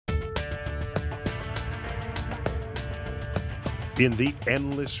In the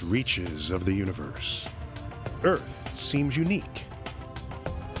endless reaches of the universe, Earth seems unique.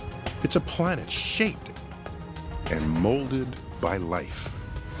 It's a planet shaped and molded by life.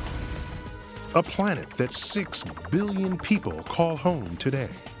 A planet that 6 billion people call home today.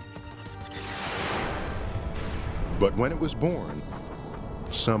 But when it was born,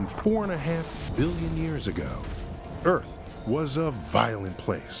 some 4.5 billion years ago, Earth was a violent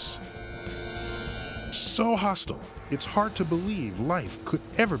place. So hostile, it's hard to believe life could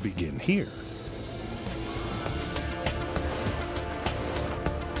ever begin here.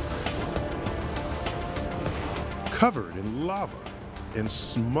 Covered in lava and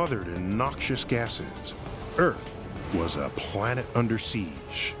smothered in noxious gases, Earth was a planet under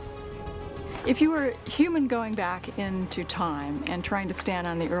siege. If you were human going back into time and trying to stand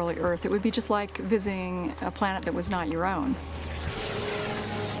on the early Earth, it would be just like visiting a planet that was not your own.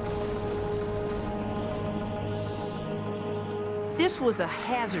 This was a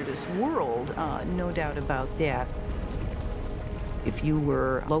hazardous world, no doubt about that. If you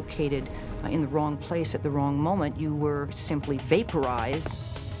were located in the wrong place at the wrong moment, you were simply vaporized.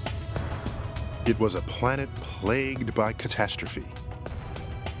 It was a planet plagued by catastrophe.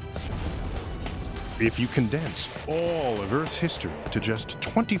 If you condense all of Earth's history to just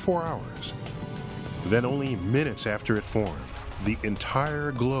 24 hours, then only minutes after it formed, the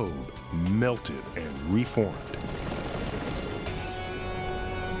entire globe melted and reformed.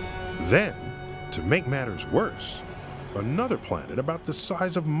 Then, to make matters worse, another planet about the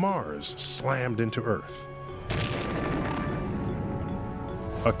size of Mars slammed into Earth.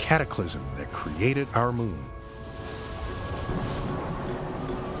 A cataclysm that created our moon.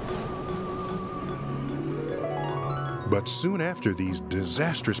 But soon after these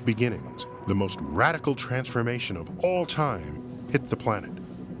disastrous beginnings, the most radical transformation of all time hit the planet.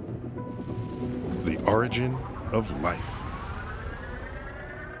 The origin of life.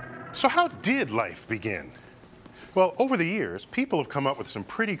 So how did life begin? Well, over the years, people have come up with some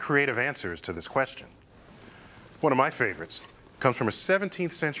pretty creative answers to this question. One of my favorites comes from a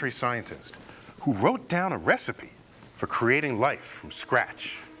 17th century scientist who wrote down a recipe for creating life from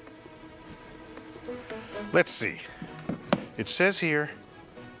scratch. Let's see. It says here,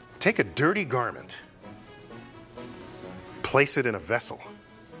 take a dirty garment, place it in a vessel.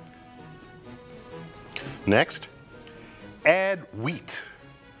 Next, add wheat.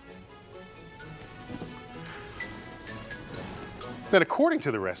 Then, according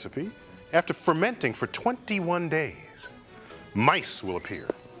to the recipe, after fermenting for 21 days, mice will appear,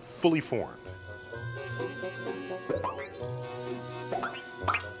 fully formed.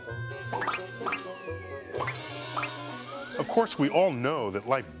 Of course, we all know that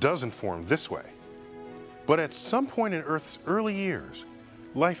life doesn't form this way. But at some point in Earth's early years,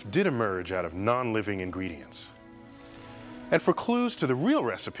 life did emerge out of non-living ingredients. And for clues to the real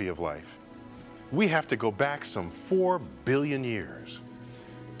recipe of life, we have to go back some 4 billion years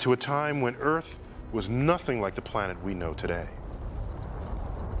to a time when Earth was nothing like the planet we know today.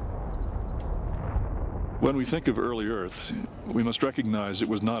 When we think of early Earth, we must recognize it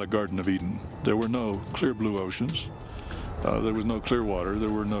was not a Garden of Eden. There were no clear blue oceans. There was no clear water. There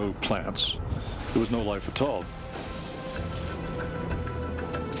were no plants. There was no life at all.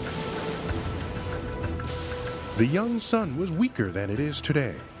 The young sun was weaker than it is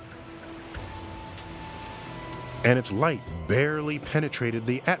today. And its light barely penetrated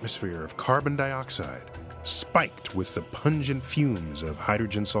the atmosphere of carbon dioxide, spiked with the pungent fumes of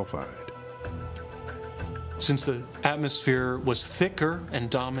hydrogen sulfide. Since the atmosphere was thicker and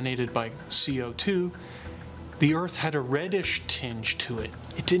dominated by CO2, the Earth had a reddish tinge to it.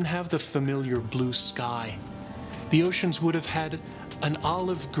 It didn't have the familiar blue sky. The oceans would have had an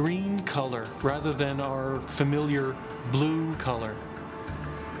olive green color rather than our familiar blue color.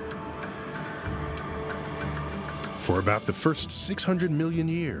 For about the first 600 million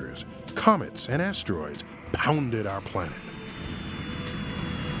years, comets and asteroids pounded our planet.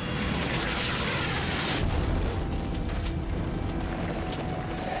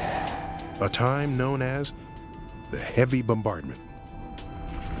 A time known as the heavy bombardment.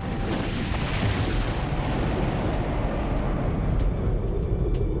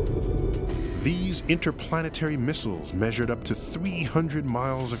 These interplanetary missiles measured up to 300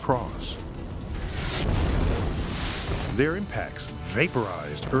 miles across. Their impacts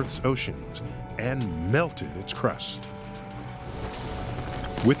vaporized Earth's oceans and melted its crust.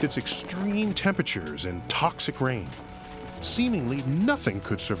 With its extreme temperatures and toxic rain, seemingly nothing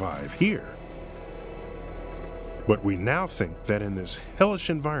could survive here. But we now think that in this hellish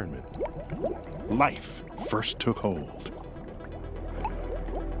environment, life first took hold.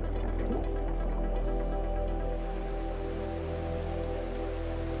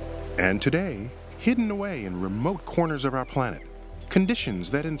 And today, hidden away in remote corners of our planet,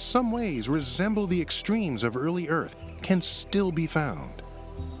 conditions that in some ways resemble the extremes of early Earth can still be found.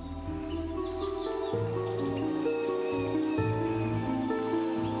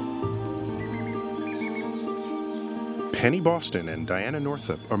 Penny Boston and Diana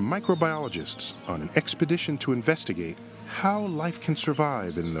Northup are microbiologists on an expedition to investigate how life can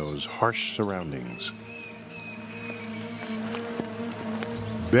survive in those harsh surroundings.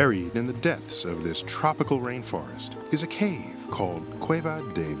 Buried in the depths of this tropical rainforest is a cave called Cueva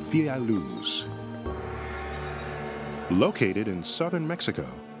de Villaluz. Located in southern Mexico,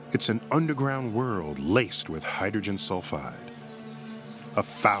 it's an underground world laced with hydrogen sulfide, a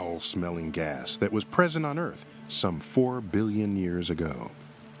foul-smelling gas that was present on Earth some 4 billion years ago.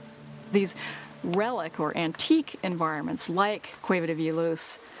 These relic or antique environments like Cueva de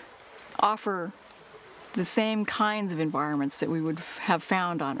Villaluz offer the same kinds of environments that we would have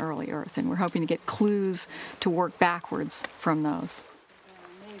found on early Earth, and we're hoping to get clues to work backwards from those.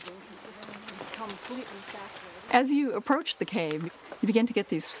 As you approach the cave, you begin to get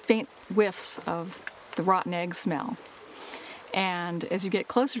these faint whiffs of the rotten egg smell, and as you get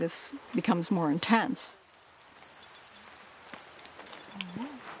closer, this becomes more intense.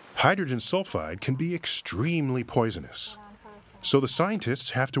 Hydrogen sulfide can be extremely poisonous. So the scientists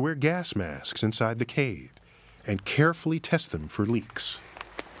have to wear gas masks inside the cave and carefully test them for leaks.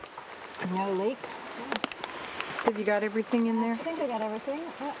 No leaks. Have you got everything in there? I think I got everything.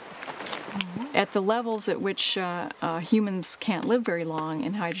 At the levels at which humans can't live very long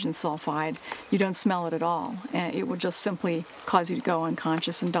in hydrogen sulfide, you don't smell it at all. And it will just simply cause you to go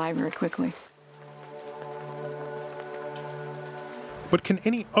unconscious and die very quickly. But can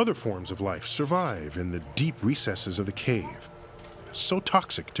any other forms of life survive in the deep recesses of the cave, so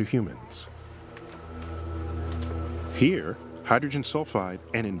toxic to humans? Here, hydrogen sulfide,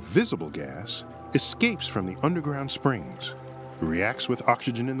 an invisible gas, escapes from the underground springs, reacts with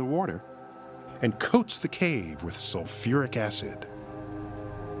oxygen in the water, and coats the cave with sulfuric acid.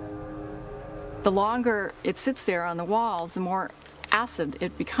 The longer it sits there on the walls, the more acid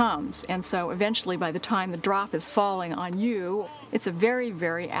it becomes, and so eventually by the time the drop is falling on you, it's a very,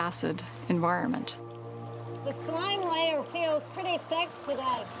 very acid environment. The slime layer feels pretty thick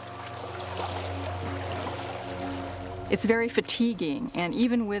today. It's very fatiguing, and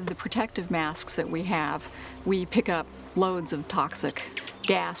even with the protective masks that we have, we pick up loads of toxic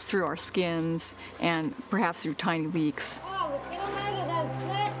gas through our skins and perhaps through tiny leaks. Oh, get them out of those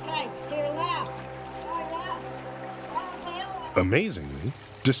sweat tights to your left. Oh, yeah. Amazingly,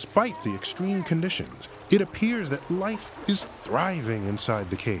 despite the extreme conditions, it appears that life is thriving inside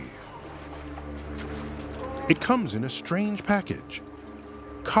the cave. It comes in a strange package,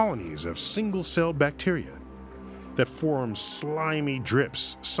 colonies of single-celled bacteria that form slimy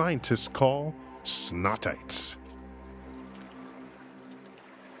drips scientists call snotites.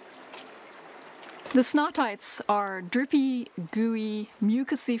 The snotites are drippy, gooey,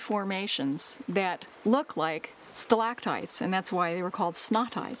 mucousy formations that look like stalactites, and that's why they were called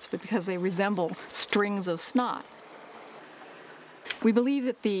snotites, but because they resemble strings of snot. We believe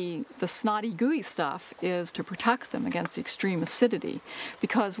that the snotty, gooey stuff is to protect them against the extreme acidity,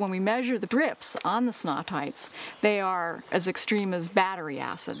 because when we measure the drips on the snotites, they are as extreme as battery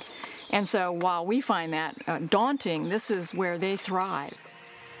acid. And so while we find that daunting, this is where they thrive.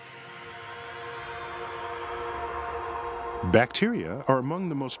 Bacteria are among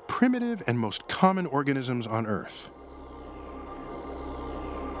the most primitive and most common organisms on Earth.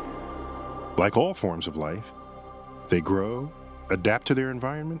 Like all forms of life, they grow, adapt to their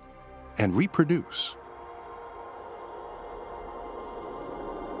environment, and reproduce.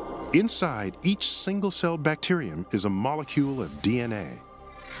 Inside each single-celled bacterium is a molecule of DNA,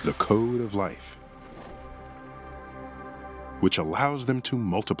 the code of life, which allows them to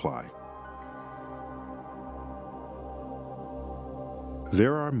multiply.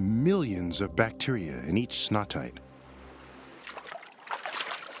 There are millions of bacteria in each snotite.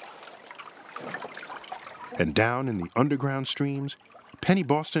 And down in the underground streams, Penny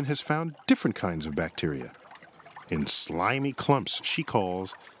Boston has found different kinds of bacteria in slimy clumps she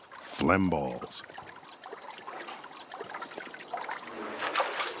calls phlegm balls.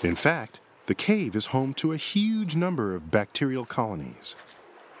 In fact, the cave is home to a huge number of bacterial colonies.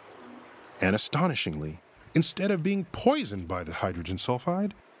 And astonishingly, instead of being poisoned by the hydrogen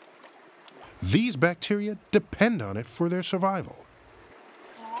sulfide, these bacteria depend on it for their survival.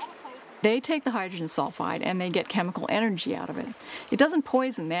 They take the hydrogen sulfide and they get chemical energy out of it. It doesn't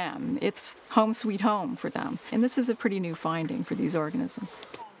poison them. It's home sweet home for them. And this is a pretty new finding for these organisms.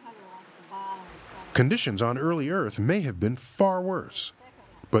 Conditions on early Earth may have been far worse,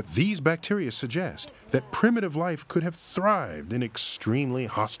 But these bacteria suggest that primitive life could have thrived in extremely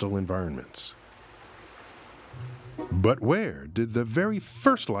hostile environments. But where did the very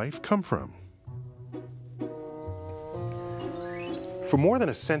first life come from? For more than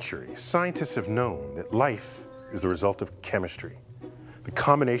a century, scientists have known that life is the result of chemistry, the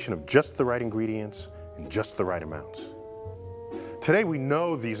combination of just the right ingredients in just the right amounts. Today we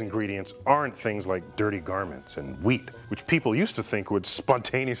know these ingredients aren't things like dirty garments and wheat, which people used to think would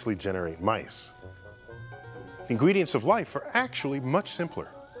spontaneously generate mice. Ingredients of life are actually much simpler.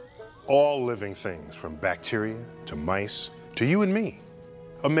 All living things, from bacteria to mice to you and me,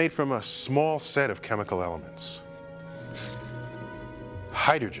 are made from a small set of chemical elements.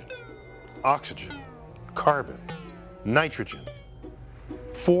 Hydrogen, oxygen, carbon, nitrogen,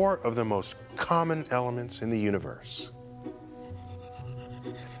 4 of the most common elements in the universe.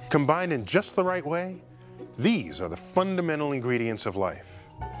 Combined in just the right way, these are the fundamental ingredients of life.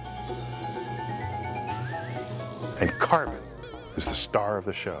 And carbon is the star of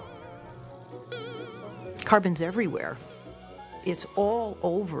the show. Carbon's everywhere. It's all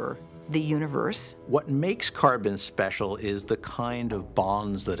over the universe. What makes carbon special is the kind of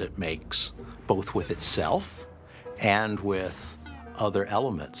bonds that it makes, both with itself and with other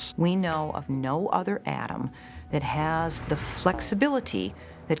elements. We know of no other atom that has the flexibility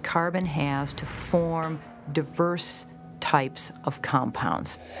that carbon has to form diverse types of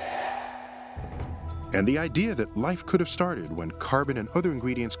compounds. And the idea that life could have started when carbon and other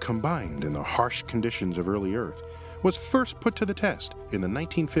ingredients combined in the harsh conditions of early Earth was first put to the test in the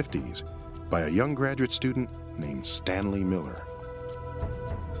 1950s by a young graduate student named Stanley Miller.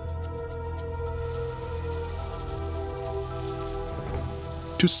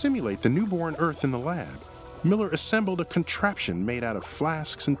 To simulate the newborn Earth in the lab, Miller assembled a contraption made out of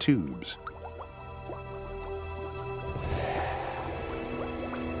flasks and tubes.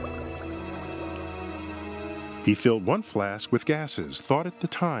 He filled one flask with gases thought at the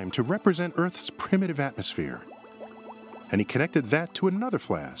time to represent Earth's primitive atmosphere, and he connected that to another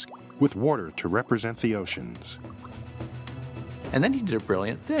flask with water to represent the oceans. And then he did a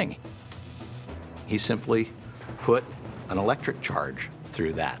brilliant thing. He simply put an electric charge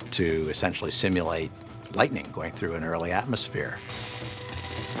through that to essentially simulate lightning going through an early atmosphere.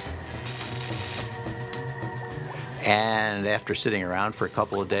 And after sitting around for a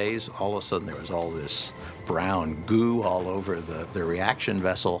couple of days, all of a sudden there was all this brown goo all over the reaction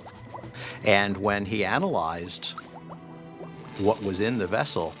vessel. And when he analyzed what was in the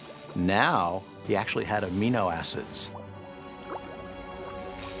vessel, now he actually had amino acids.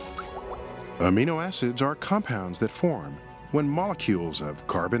 Amino acids are compounds that form when molecules of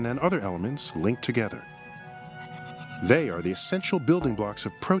carbon and other elements link together. They are the essential building blocks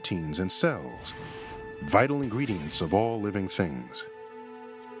of proteins and cells, vital ingredients of all living things.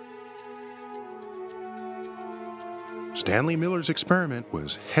 Stanley Miller's experiment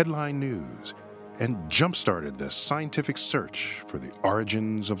was headline news and jump-started the scientific search for the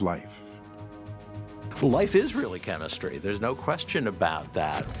origins of life. Life is really chemistry. There's no question about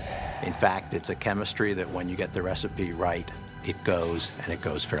that. In fact, it's a chemistry that when you get the recipe right, it goes, and it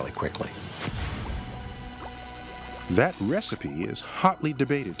goes fairly quickly. That recipe is hotly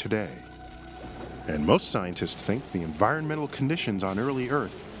debated today. And most scientists think the environmental conditions on early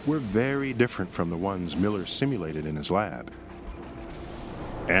Earth were very different from the ones Miller simulated in his lab.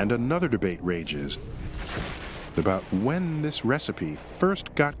 And another debate rages about when this recipe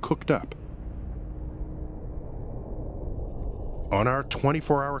first got cooked up. On our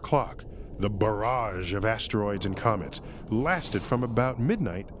 24-hour clock, the barrage of asteroids and comets lasted from about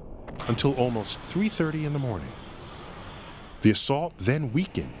midnight until almost 3:30 in the morning. The assault then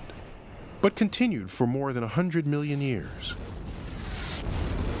weakened, but continued for more than 100 million years.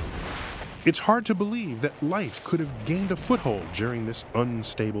 It's hard to believe that life could have gained a foothold during this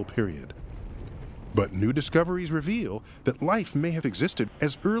unstable period. But new discoveries reveal that life may have existed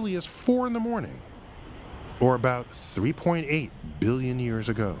as early as 4 in the morning, or about 3.8 billion years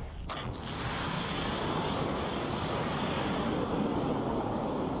ago.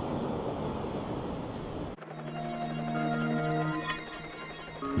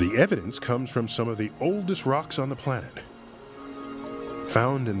 The evidence comes from some of the oldest rocks on the planet,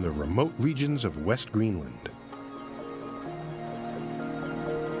 found in the remote regions of West Greenland.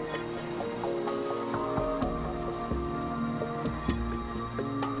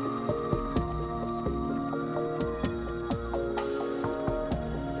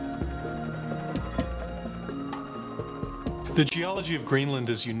 The geology of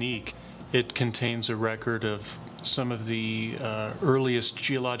Greenland is unique. It contains a record of some of the earliest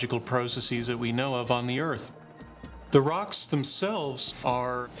geological processes that we know of on the Earth. The rocks themselves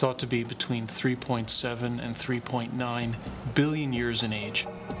are thought to be between 3.7 and 3.9 billion years in age.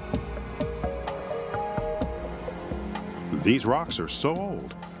 These rocks are so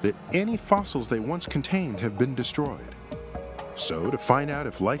old that any fossils they once contained have been destroyed. So, to find out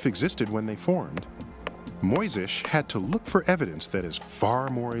if life existed when they formed, Moises had to look for evidence that is far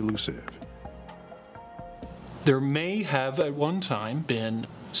more elusive. There may have at one time been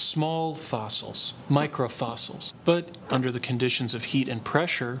small fossils, microfossils, but under the conditions of heat and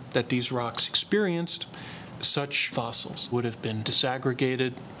pressure that these rocks experienced, such fossils would have been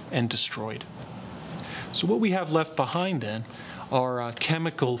disaggregated and destroyed. So what we have left behind then are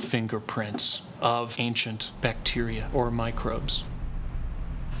chemical fingerprints of ancient bacteria or microbes.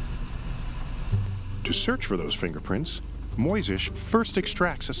 To search for those fingerprints, Moises first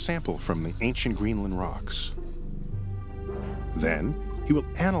extracts a sample from the ancient Greenland rocks. Then, he will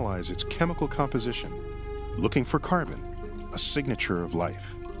analyze its chemical composition, looking for carbon, a signature of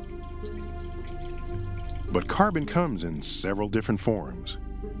life. But carbon comes in several different forms.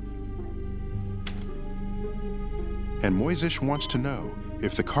 And Moises wants to know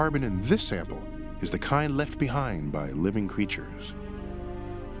if the carbon in this sample is the kind left behind by living creatures.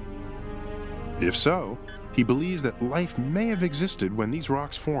 If so, he believes that life may have existed when these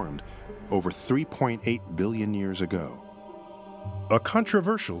rocks formed over 3.8 billion years ago. A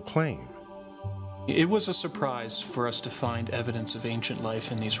controversial claim. It was a surprise for us to find evidence of ancient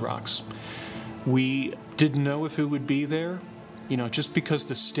life in these rocks. We didn't know if it would be there. You know, just because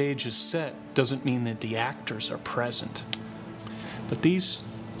the stage is set doesn't mean that the actors are present. But these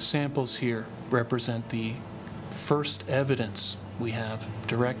samples here represent the first evidence we have,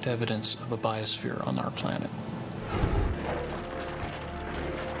 direct evidence of a biosphere on our planet.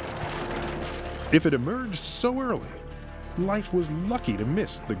 If it emerged so early, life was lucky to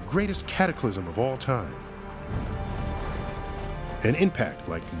miss the greatest cataclysm of all time. An impact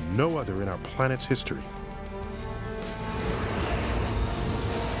like no other in our planet's history.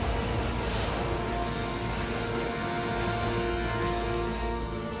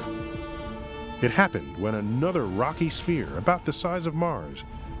 It happened when another rocky sphere about the size of Mars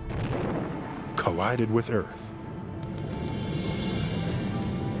collided with Earth.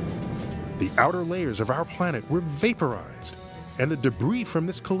 The outer layers of our planet were vaporized, and the debris from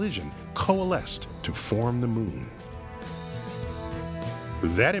this collision coalesced to form the Moon.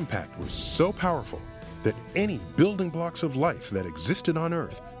 That impact was so powerful that any building blocks of life that existed on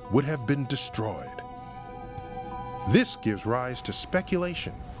Earth would have been destroyed. This gives rise to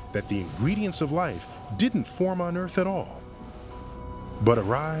speculation that the ingredients of life didn't form on Earth at all, but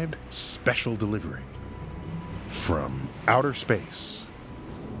arrived special delivery from outer space.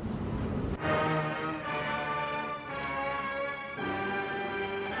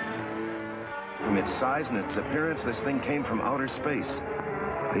 From its size and its appearance, this thing came from outer space.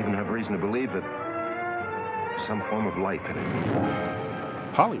 I even have reason to believe that there's some form of life in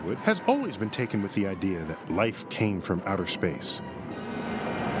it. Hollywood has always been taken with the idea that life came from outer space.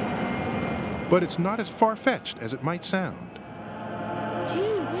 But it's not as far-fetched as it might sound.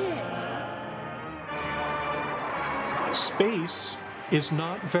 Gee whiz. Space is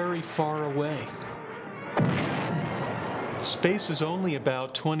not very far away. Space is only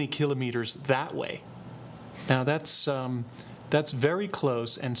about 20 kilometers that way. Now that's very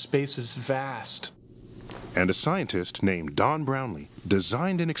close, and space is vast. And a scientist named Don Brownlee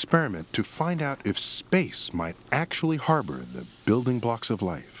designed an experiment to find out if space might actually harbor the building blocks of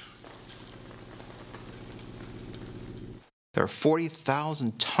life. There are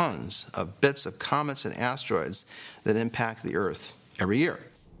 40,000 tons of bits of comets and asteroids that impact the Earth every year.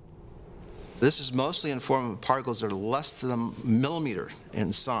 This is mostly in the form of particles that are less than a millimeter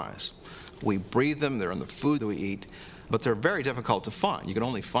in size. We breathe them, they're in the food that we eat, but they're very difficult to find. You can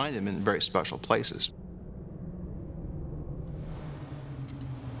only find them in very special places.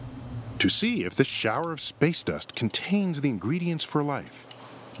 To see if this shower of space dust contains the ingredients for life,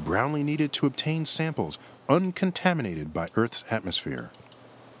 Brownlee needed to obtain samples uncontaminated by Earth's atmosphere.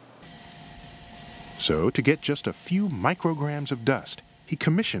 So, to get just a few micrograms of dust, he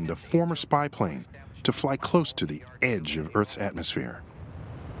commissioned a former spy plane to fly close to the edge of Earth's atmosphere.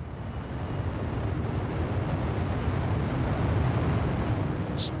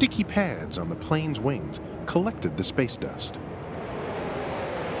 Sticky pads on the plane's wings collected the space dust.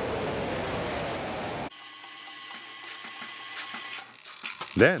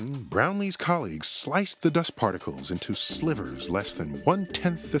 Then, Brownlee's colleagues sliced the dust particles into slivers less than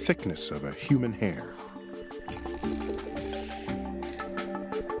 1/10 the thickness of a human hair.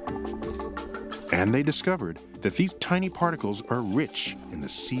 And they discovered that these tiny particles are rich in the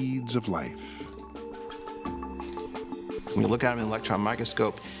seeds of life. When you look at them in an electron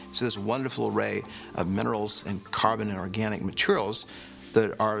microscope, you see this wonderful array of minerals and carbon and organic materials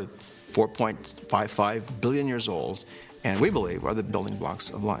that are 4.55 billion years old, and we believe are the building blocks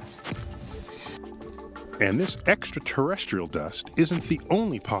of life. And this extraterrestrial dust isn't the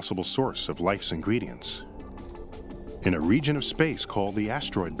only possible source of life's ingredients. In a region of space called the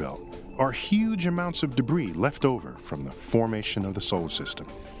asteroid belt are huge amounts of debris left over from the formation of the solar system.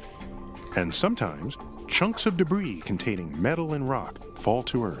 And sometimes, chunks of debris containing metal and rock fall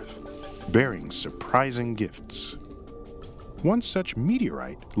to Earth, bearing surprising gifts. One such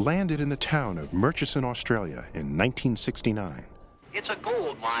meteorite landed in the town of Murchison, Australia in 1969. It's a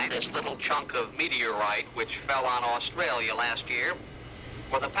gold mine, this little chunk of meteorite which fell on Australia last year.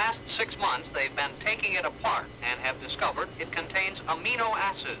 For the past 6 months, they've been taking it apart and have discovered it contains amino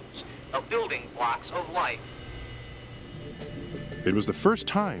acids, the building blocks of life. It was the first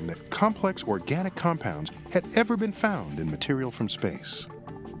time that complex organic compounds had ever been found in material from space.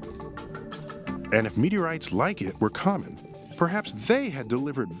 And if meteorites like it were common, perhaps they had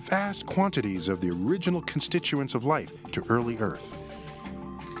delivered vast quantities of the original constituents of life to early Earth.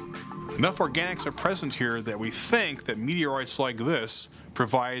 Enough organics are present here that we think that meteorites like this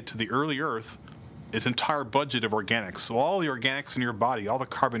provide to the early Earth its entire budget of organics. So all the organics in your body, all the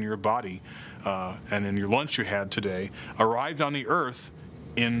carbon in your body, and in your lunch you had today, arrived on the Earth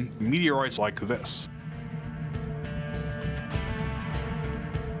in meteorites like this.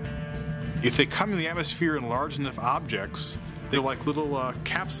 If they come in the atmosphere in large enough objects, they're like little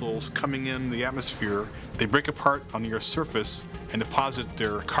capsules coming in the atmosphere. They break apart on the Earth's surface and deposit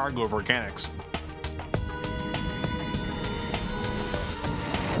their cargo of organics.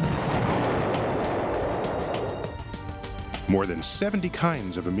 More than 70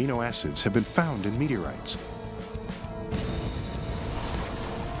 kinds of amino acids have been found in meteorites.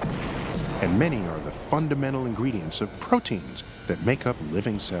 And many are the fundamental ingredients of proteins that make up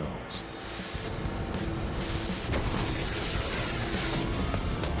living cells.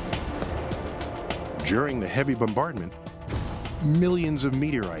 During the heavy bombardment, millions of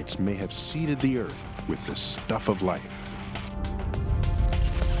meteorites may have seeded the Earth with the stuff of life.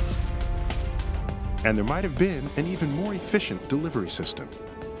 And there might have been an even more efficient delivery system.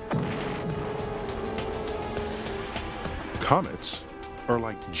 Comets are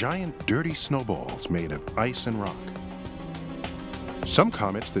like giant dirty snowballs made of ice and rock. Some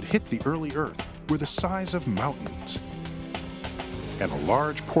comets that hit the early Earth were the size of mountains, and a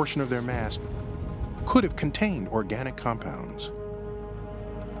large portion of their mass could have contained organic compounds.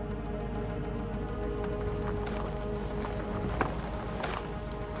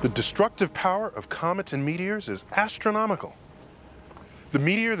 The destructive power of comets and meteors is astronomical. The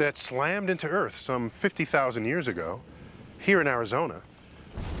meteor that slammed into Earth some 50,000 years ago, here in Arizona,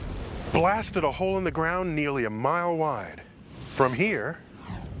 blasted a hole in the ground nearly a mile wide, from here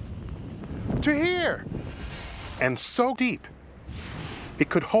to here, and so deep it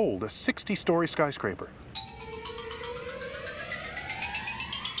could hold a 60-story skyscraper.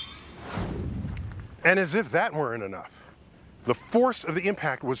 And as if that weren't enough, the force of the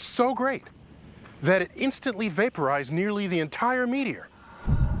impact was so great that it instantly vaporized nearly the entire meteor.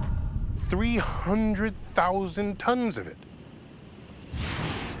 300,000 tons of it.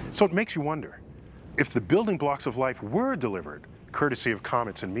 So it makes you wonder, if the building blocks of life were delivered courtesy of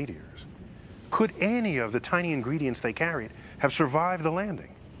comets and meteors, could any of the tiny ingredients they carried have survived the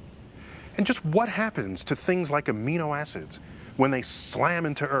landing? And just what happens to things like amino acids when they slam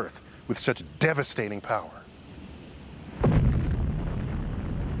into Earth with such devastating power?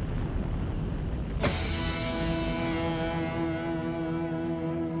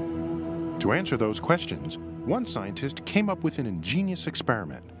 To answer those questions, one scientist came up with an ingenious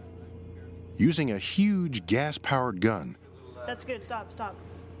experiment. Using a huge gas-powered gun, That's good, stop.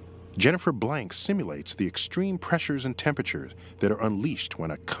 Jennifer Blank simulates the extreme pressures and temperatures that are unleashed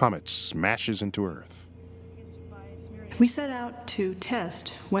when a comet smashes into Earth. We set out to test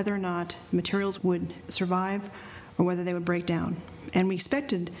whether or not materials would survive or whether they would break down. And we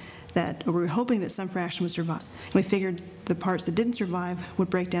expected that, or we were hoping that some fraction would survive. And we figured the parts that didn't survive would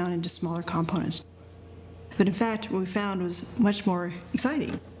break down into smaller components. But in fact, what we found was much more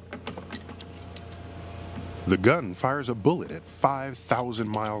exciting. The gun fires a bullet at 5,000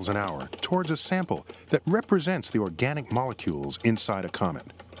 miles an hour towards a sample that represents the organic molecules inside a comet.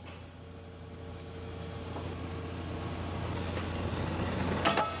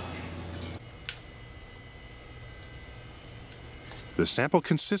 The sample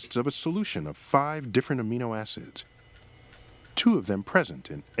consists of a solution of 5 different amino acids, 2 of them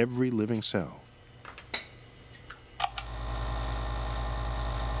present in every living cell.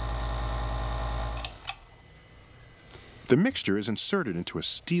 The mixture is inserted into a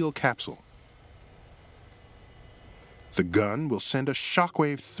steel capsule. The gun will send a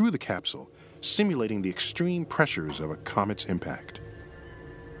shockwave through the capsule, simulating the extreme pressures of a comet's impact.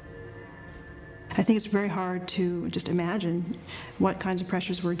 I think it's very hard to just imagine what kinds of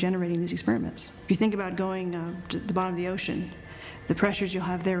pressures were generating these experiments. If you think about going to the bottom of the ocean, the pressures you'll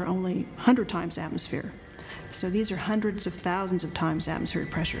have there are only 100 times atmosphere. So these are hundreds of thousands of times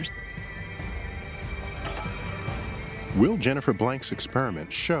atmospheric pressures. Will Jennifer Blank's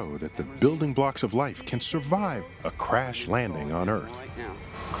experiments show that the building blocks of life can survive a crash landing on Earth?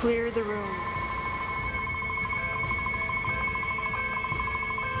 Clear the room.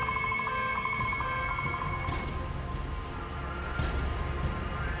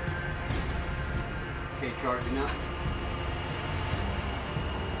 Okay, charging up.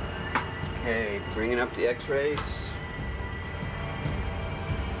 Okay, bringing up the X-rays.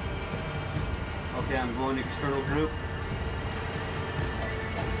 Okay, I'm going to external group.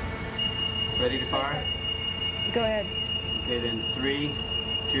 Ready to fire? Go ahead. Okay, then 3,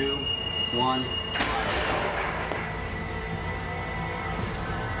 2, 1, fire.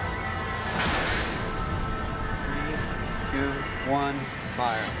 3, 2, 1,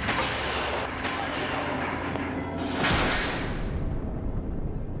 fire.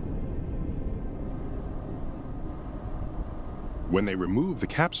 When they remove the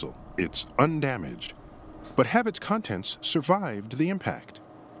capsule, it's undamaged, but have its contents survived the impact?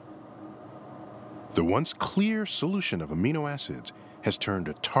 The once clear solution of amino acids has turned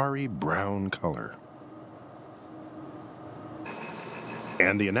a tarry brown color.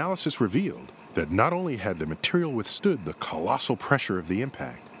 And the analysis revealed that not only had the material withstood the colossal pressure of the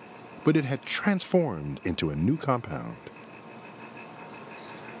impact, but it had transformed into a new compound.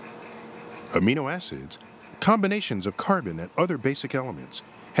 Amino acids, combinations of carbon and other basic elements,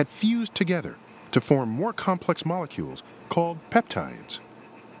 had fused together to form more complex molecules called peptides.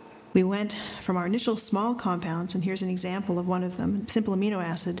 We went from our initial small compounds, and here's an example of one of them, simple amino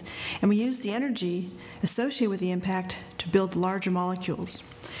acid, and we used the energy associated with the impact to build larger molecules.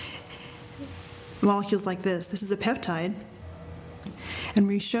 Molecules like this. This is a peptide, and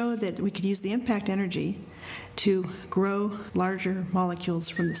we showed that we could use the impact energy to grow larger molecules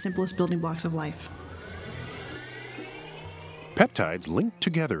from the simplest building blocks of life. Peptides link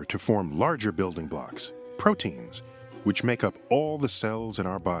together to form larger building blocks, proteins, which make up all the cells in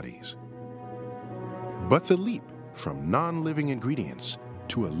our bodies. But the leap from non-living ingredients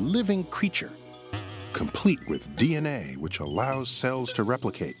to a living creature, complete with DNA which allows cells to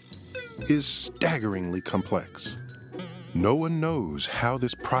replicate, is staggeringly complex. No one knows how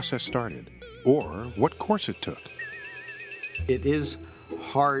this process started or what course it took. It is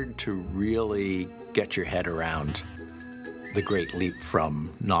hard to really get your head around the great leap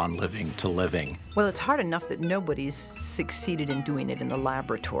from non-living to living. Well, it's hard enough that nobody's succeeded in doing it in the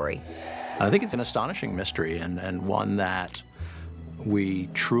laboratory. I think it's an astonishing mystery and one that we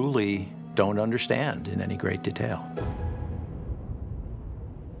truly don't understand in any great detail.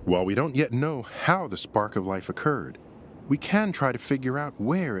 While we don't yet know how the spark of life occurred, we can try to figure out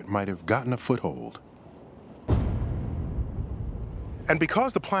where it might have gotten a foothold. And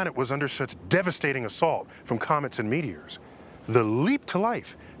because the planet was under such devastating assault from comets and meteors, the leap to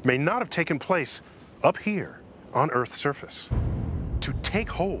life may not have taken place up here on Earth's surface. To take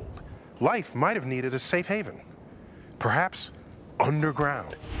hold, life might have needed a safe haven, perhaps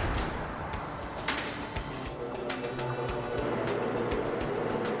underground.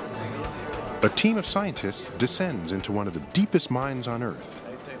 A team of scientists descends into one of the deepest mines on Earth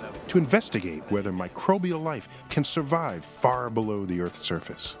to investigate whether microbial life can survive far below the Earth's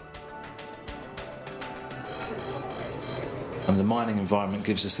surface. And the mining environment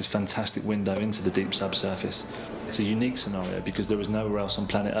gives us this fantastic window into the deep subsurface. It's a unique scenario because there is nowhere else on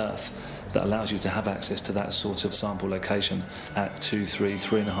planet Earth that allows you to have access to that sort of sample location at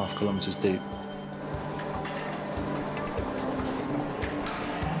 3.5 kilometers deep.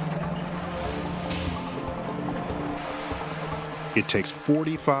 It takes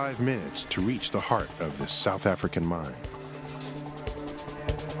 45 minutes to reach the heart of this South African mine.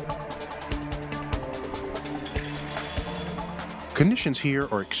 Conditions here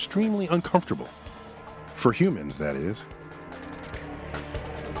are extremely uncomfortable. For humans, that is.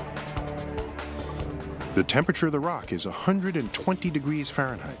 The temperature of the rock is 120 degrees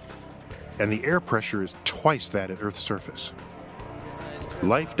Fahrenheit, and the air pressure is twice that at Earth's surface.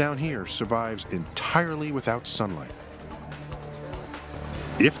 Life down here survives entirely without sunlight.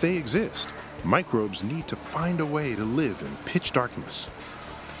 If they exist, microbes need to find a way to live in pitch darkness,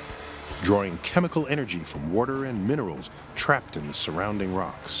 drawing chemical energy from water and minerals trapped in the surrounding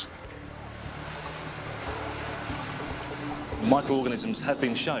rocks. Microorganisms have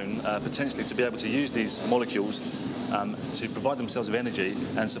been shown potentially to be able to use these molecules to provide themselves with energy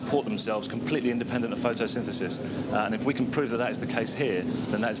and support themselves completely independent of photosynthesis. And if we can prove that that is the case here,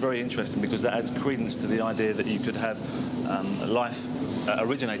 then that is very interesting, because that adds credence to the idea that you could have life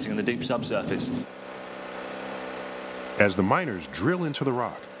originating in the deep subsurface. As the miners drill into the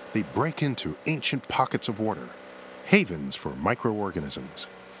rock, they break into ancient pockets of water, havens for microorganisms.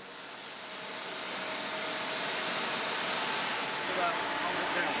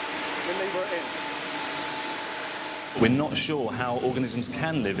 We're not sure how organisms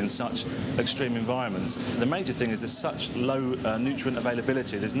can live in such extreme environments. The major thing is there's such low nutrient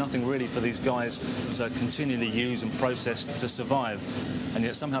availability. There's nothing really for these guys to continually use and process to survive, and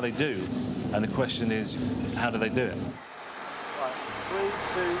yet somehow they do. And the question is, how do they do it? Right, 3, 2,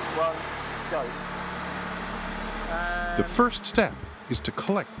 1, go. The first step is to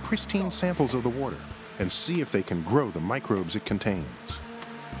collect pristine samples of the water and see if they can grow the microbes it contains.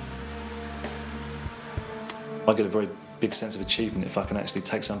 I get a very big sense of achievement if I can actually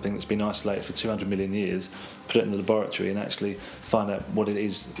take something that's been isolated for 200 million years, put it in the laboratory and actually find out what it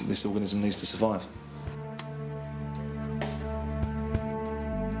is this organism needs to survive.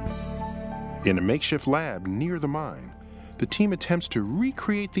 In a makeshift lab near the mine, the team attempts to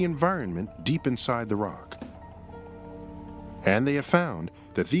recreate the environment deep inside the rock. And they have found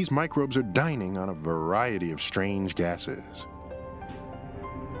that these microbes are dining on a variety of strange gases.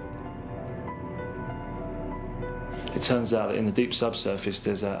 It turns out that in the deep subsurface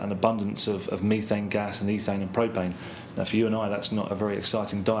there's an abundance of methane gas and ethane and propane. Now for you and I that's not a very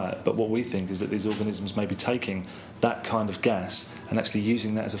exciting diet, but what we think is that these organisms may be taking that kind of gas and actually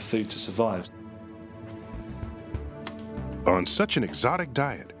using that as a food to survive. On such an exotic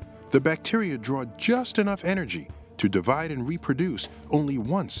diet, the bacteria draw just enough energy to divide and reproduce only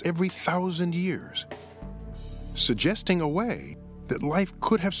once every 1,000 years, suggesting a way that life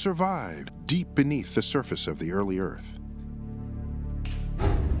could have survived deep beneath the surface of the early Earth.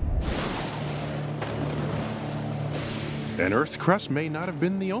 And Earth's crust may not have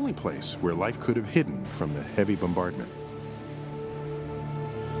been the only place where life could have hidden from the heavy bombardment.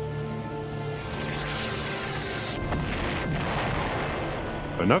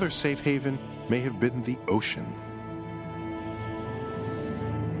 Another safe haven may have been the ocean.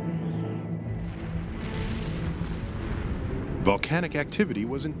 Volcanic activity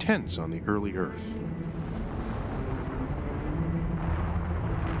was intense on the early Earth.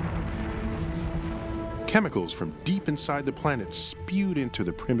 Chemicals from deep inside the planet spewed into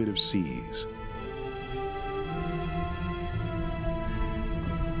the primitive seas.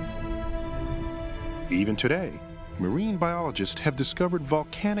 Even today, marine biologists have discovered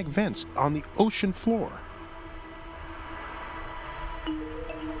volcanic vents on the ocean floor.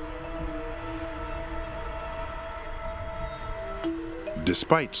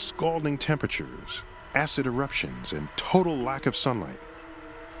 Despite scalding temperatures, acid eruptions, and total lack of sunlight,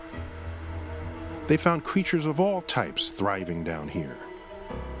 they found creatures of all types thriving down here.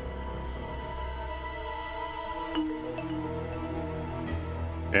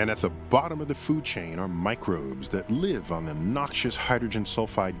 And at the bottom of the food chain are microbes that live on the noxious hydrogen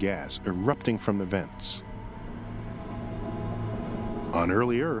sulfide gas erupting from the vents. On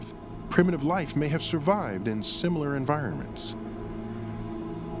early Earth, primitive life may have survived in similar environments.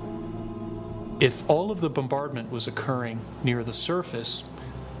 If all of the bombardment was occurring near the surface,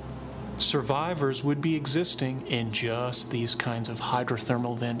 survivors would be existing in just these kinds of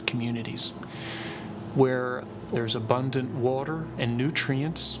hydrothermal vent communities, where there's abundant water and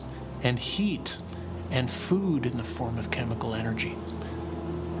nutrients and heat and food in the form of chemical energy.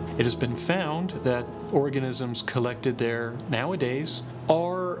 It has been found that organisms collected there nowadays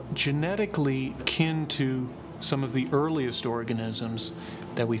are genetically kin to some of the earliest organisms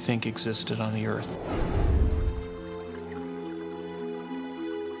that we think existed on the Earth.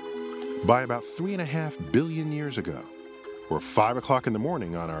 By about 3.5 billion years ago, or 5 o'clock in the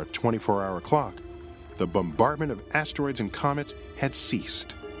morning on our 24-hour clock, the bombardment of asteroids and comets had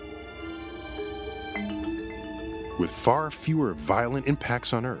ceased. With far fewer violent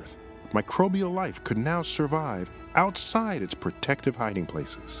impacts on Earth, microbial life could now survive outside its protective hiding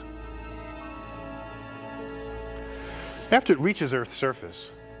places. After it reaches Earth's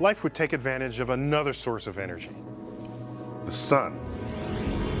surface, life would take advantage of another source of energy, the sun.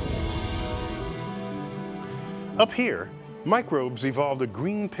 Up here, microbes evolved a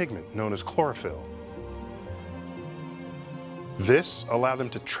green pigment known as chlorophyll. This allowed them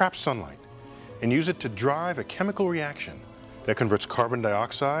to trap sunlight and use it to drive a chemical reaction that converts carbon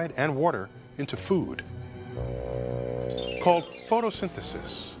dioxide and water into food. Called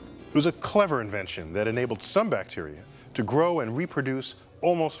photosynthesis, it was a clever invention that enabled some bacteria to grow and reproduce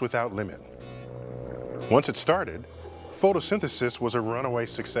almost without limit. Once it started, photosynthesis was a runaway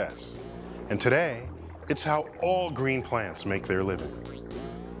success. And today, it's how all green plants make their living.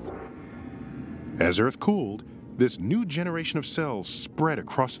 As Earth cooled, this new generation of cells spread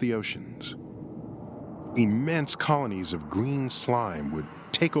across the oceans. Immense colonies of green slime would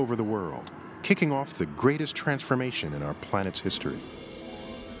take over the world, kicking off the greatest transformation in our planet's history.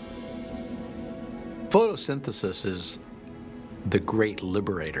 Photosynthesis is the great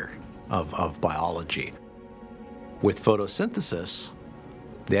liberator of biology. With photosynthesis,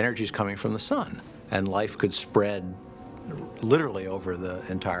 the energy is coming from the sun, and life could spread literally over the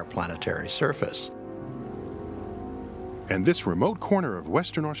entire planetary surface. And this remote corner of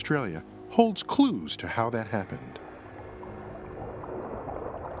Western Australia holds clues to how that happened.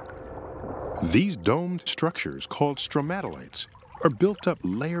 These domed structures, called stromatolites, are built up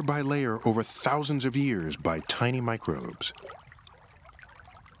layer by layer over thousands of years by tiny microbes.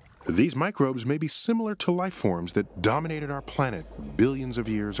 These microbes may be similar to life forms that dominated our planet billions of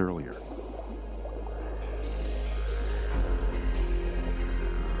years earlier.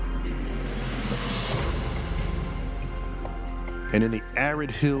 And in the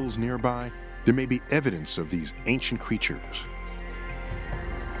arid hills nearby, there may be evidence of these ancient creatures.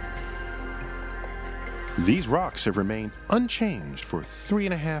 These rocks have remained unchanged for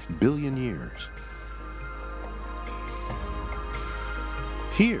 3.5 billion years.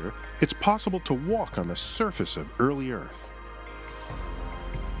 Here, it's possible to walk on the surface of early Earth.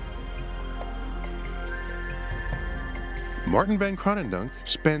 Martin van Kranendonk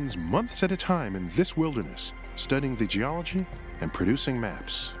spends months at a time in this wilderness, studying the geology and producing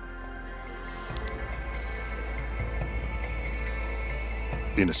maps.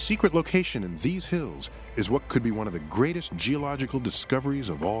 In a secret location in these hills is what could be one of the greatest geological discoveries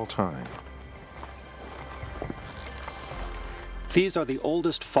of all time. These are the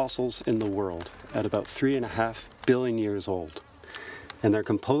oldest fossils in the world, at about 3.5 billion years old. And they're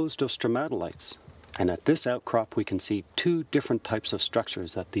composed of stromatolites. And at this outcrop we can see two different types of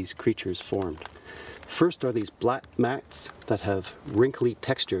structures that these creatures formed. First are these black mats that have wrinkly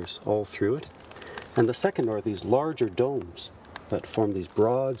textures all through it. And the second are these larger domes that form these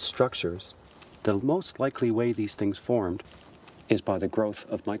broad structures. The most likely way these things formed is by the growth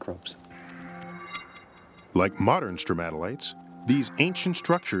of microbes. Like modern stromatolites, these ancient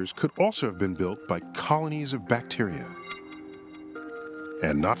structures could also have been built by colonies of bacteria.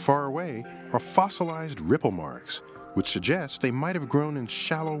 And not far away are fossilized ripple marks, which suggest they might have grown in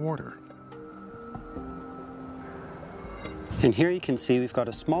shallow water. And here you can see we've got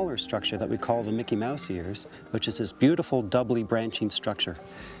a smaller structure that we call the Mickey Mouse ears, which is this beautiful doubly branching structure.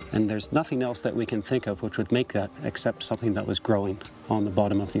 And there's nothing else that we can think of which would make that except something that was growing on the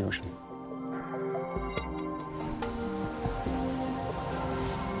bottom of the ocean.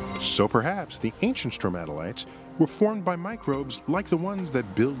 So perhaps the ancient stromatolites were formed by microbes like the ones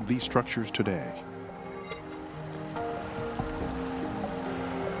that build these structures today.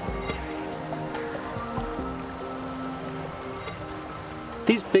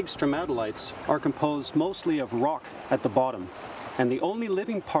 These big stromatolites are composed mostly of rock at the bottom, and the only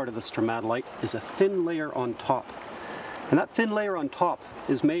living part of the stromatolite is a thin layer on top. And that thin layer on top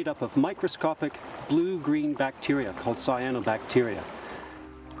is made up of microscopic blue-green bacteria called cyanobacteria.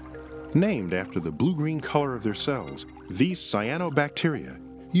 Named after the blue-green color of their cells, these cyanobacteria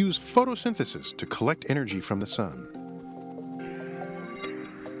use photosynthesis to collect energy from the sun.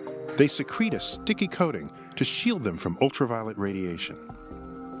 They secrete a sticky coating to shield them from ultraviolet radiation.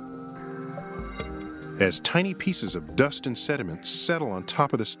 As tiny pieces of dust and sediment settle on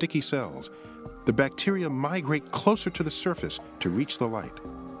top of the sticky cells, the bacteria migrate closer to the surface to reach the light.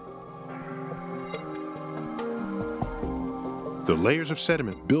 The layers of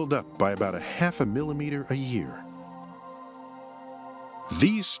sediment build up by about 0.5 millimeter a year.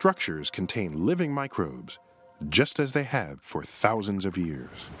 These structures contain living microbes, just as they have for thousands of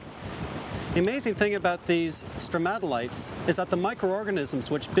years. The amazing thing about these stromatolites is that the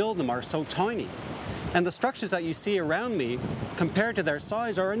microorganisms which build them are so tiny. And the structures that you see around me, compared to their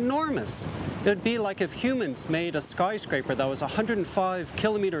size, are enormous. It would be like if humans made a skyscraper that was 105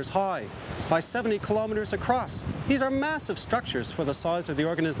 kilometers high by 70 kilometers across. These are massive structures for the size of the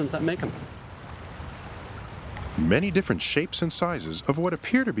organisms that make them. Many different shapes and sizes of what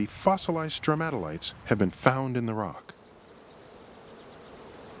appear to be fossilized stromatolites have been found in the rock.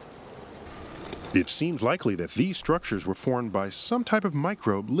 It seems likely that these structures were formed by some type of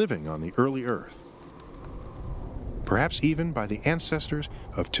microbe living on the early Earth. Perhaps even by the ancestors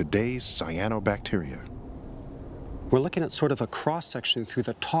of today's cyanobacteria. We're looking at sort of a cross-section through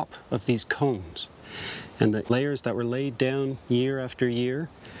the top of these cones and the layers that were laid down year after year.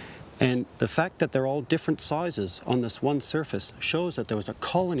 And the fact that they're all different sizes on this one surface shows that there was a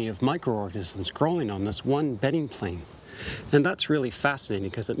colony of microorganisms growing on this one bedding plane. And that's really fascinating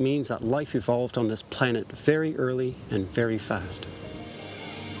because it means that life evolved on this planet very early and very fast.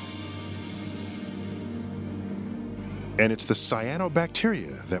 And it's the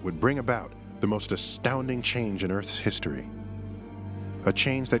cyanobacteria that would bring about the most astounding change in Earth's history. A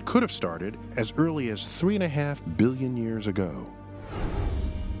change that could have started as early as 3.5 billion years ago.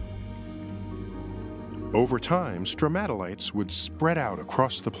 Over time, stromatolites would spread out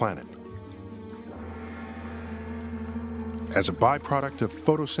across the planet. As a byproduct of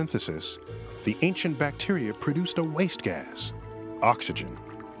photosynthesis, the ancient bacteria produced a waste gas, oxygen.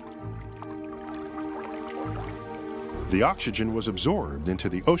 The oxygen was absorbed into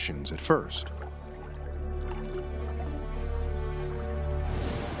the oceans at first.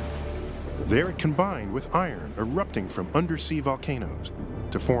 There it combined with iron erupting from undersea volcanoes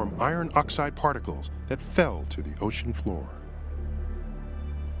to form iron oxide particles that fell to the ocean floor.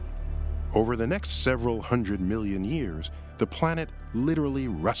 Over the next several 100 million years, the planet literally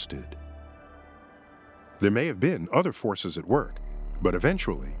rusted. There may have been other forces at work, but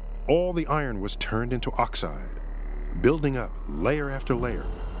eventually, all the iron was turned into oxide, building up layer after layer,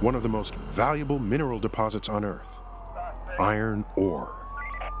 one of the most valuable mineral deposits on Earth, iron ore.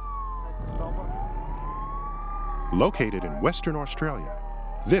 Located in Western Australia,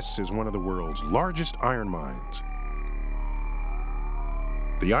 this is one of the world's largest iron mines.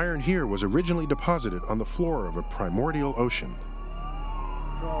 The iron here was originally deposited on the floor of a primordial ocean.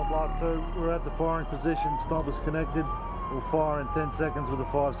 Control blast 2, we're at the firing position, stop is connected. We'll fire in 10 seconds with a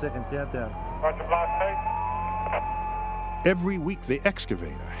 5-second countdown. Roger, blast 2. Every week they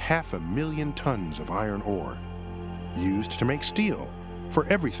excavate 500,000 tons of iron ore, used to make steel for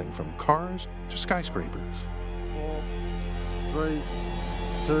everything from cars to skyscrapers. 4, 3,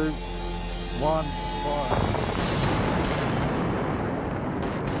 2, 1, fire.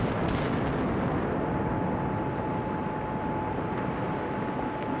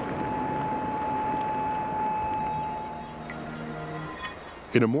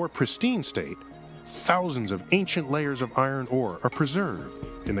 In a more pristine state, thousands of ancient layers of iron ore are preserved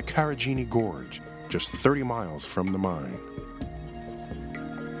in the Karajini Gorge, just 30 miles from the mine.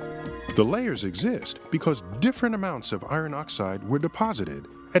 The layers exist because different amounts of iron oxide were deposited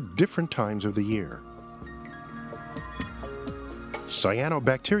at different times of the year.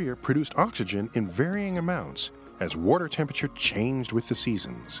 Cyanobacteria produced oxygen in varying amounts as water temperature changed with the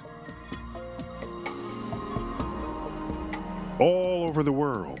seasons. All over the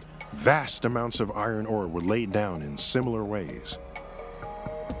world, vast amounts of iron ore were laid down in similar ways.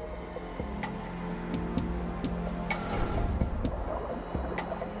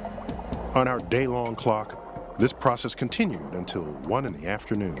 On our day-long clock, this process continued until 1 in the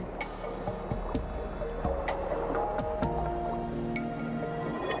afternoon.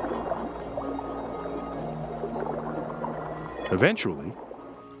 Eventually,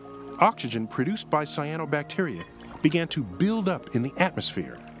 oxygen produced by cyanobacteria began to build up in the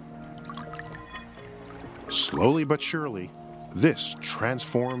atmosphere. Slowly but surely, this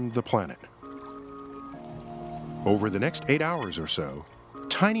transformed the planet. Over the next 8 hours or so,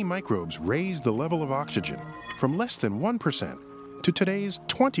 tiny microbes raised the level of oxygen from less than 1% to today's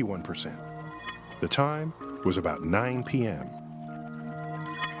 21%. The time was about 9 p.m.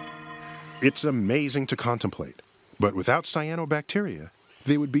 It's amazing to contemplate, but without cyanobacteria,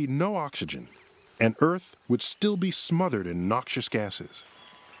 there would be no oxygen, and Earth would still be smothered in noxious gases.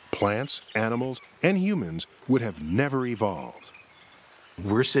 Plants, animals, and humans would have never evolved.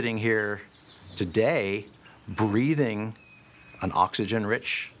 We're sitting here today breathing an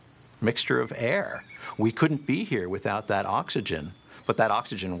oxygen-rich mixture of air. We couldn't be here without that oxygen, but that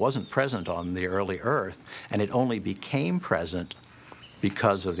oxygen wasn't present on the early Earth, and it only became present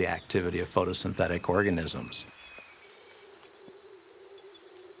because of the activity of photosynthetic organisms.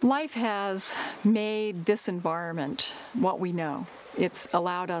 Life has made this environment what we know. It's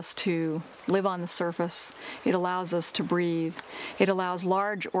allowed us to live on the surface. It allows us to breathe. It allows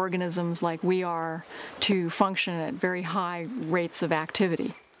large organisms like we are to function at very high rates of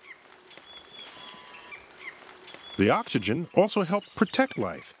activity. The oxygen also helped protect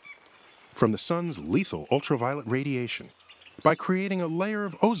life from the sun's lethal ultraviolet radiation by creating a layer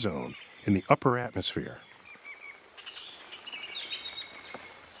of ozone in the upper atmosphere.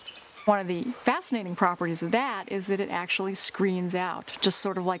 One of the fascinating properties of that is that it actually screens out, just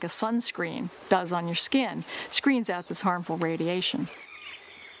sort of like a sunscreen does on your skin, screens out this harmful radiation.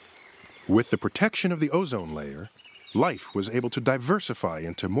 With the protection of the ozone layer, life was able to diversify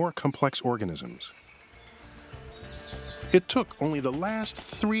into more complex organisms. It took only the last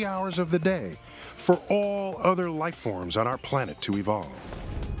 3 hours of the day for all other life forms on our planet to evolve.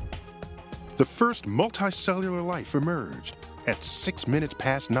 The first multicellular life emerged at 6 minutes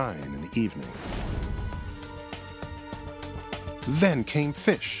past 9 in the evening. Then came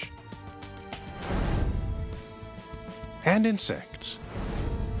fish and insects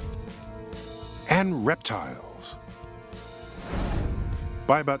and reptiles.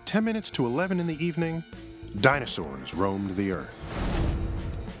 By about 10 minutes to 11 in the evening, dinosaurs roamed the earth.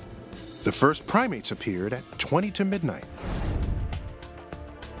 The first primates appeared at 20 to midnight.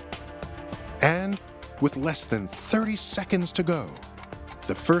 And with less than 30 seconds to go,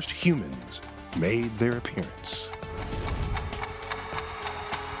 the first humans made their appearance.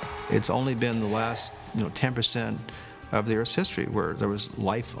 It's only been the last 10% of the Earth's history where there was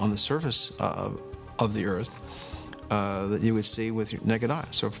life on the surface of the Earth that you would see with your naked eye.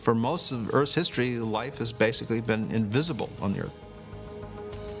 So for most of Earth's history, life has basically been invisible on the Earth.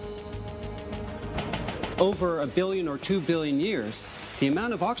 Over 1 billion or 2 billion years, the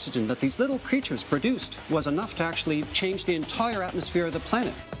amount of oxygen that these little creatures produced was enough to actually change the entire atmosphere of the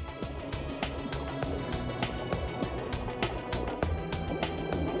planet.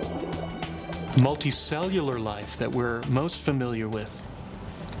 Multicellular life that we're most familiar with,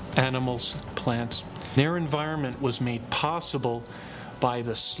 animals, plants, their environment was made possible by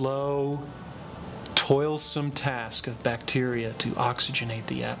the slow, toilsome task of bacteria to oxygenate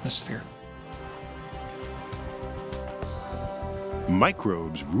the atmosphere.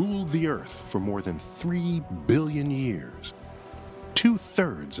 Microbes ruled the Earth for more than 3 billion years,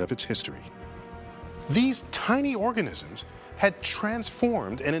 2/3 of its history. These tiny organisms had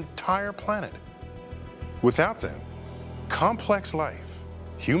transformed an entire planet. Without them, complex life,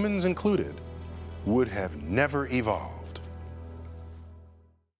 humans included, would have never evolved.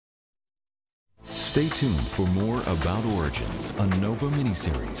 Stay tuned for more about Origins, a Nova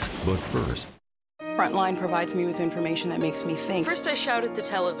miniseries. But first, Frontline provides me with information that makes me think. First I shout at the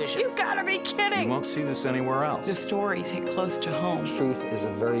television. You gotta be kidding! You won't see this anywhere else. The stories hit close to home. Truth is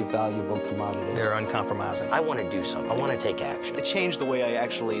a very valuable commodity. They're uncompromising. I want to do something. I want to take action. It changed the way I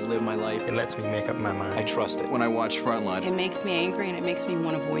actually live my life. It lets me make up my mind. I trust it. When I watch Frontline, it makes me angry and it makes me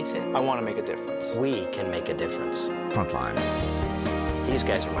want to voice it. I want to make a difference. We can make a difference. Frontline. These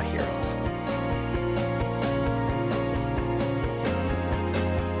guys are my heroes.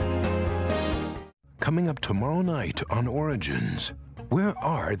 Coming up tomorrow night on Origins, where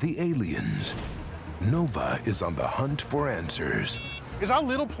are the aliens? Nova is on the hunt for answers. Is our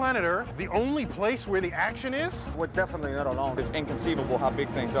little planet Earth the only place where the action is? We're definitely not alone. It's inconceivable how big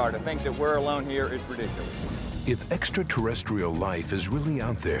things are. To think that we're alone here is ridiculous. If extraterrestrial life is really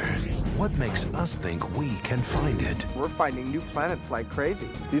out there, what makes us think we can find it? We're finding new planets like crazy.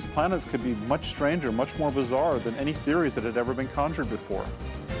 These planets could be much stranger, much more bizarre than any theories that had ever been conjured before.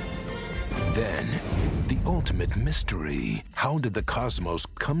 Then, the ultimate mystery. How did the cosmos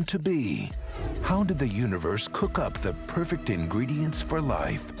come to be? How did the universe cook up the perfect ingredients for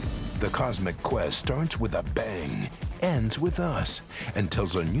life? The cosmic quest starts with a bang, ends with us, and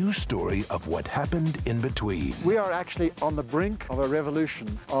tells a new story of what happened in between. We are actually on the brink of a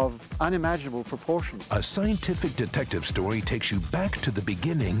revolution of unimaginable proportions. A scientific detective story takes you back to the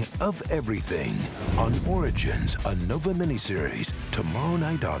beginning of everything on Origins, a Nova miniseries, tomorrow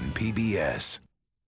night on PBS.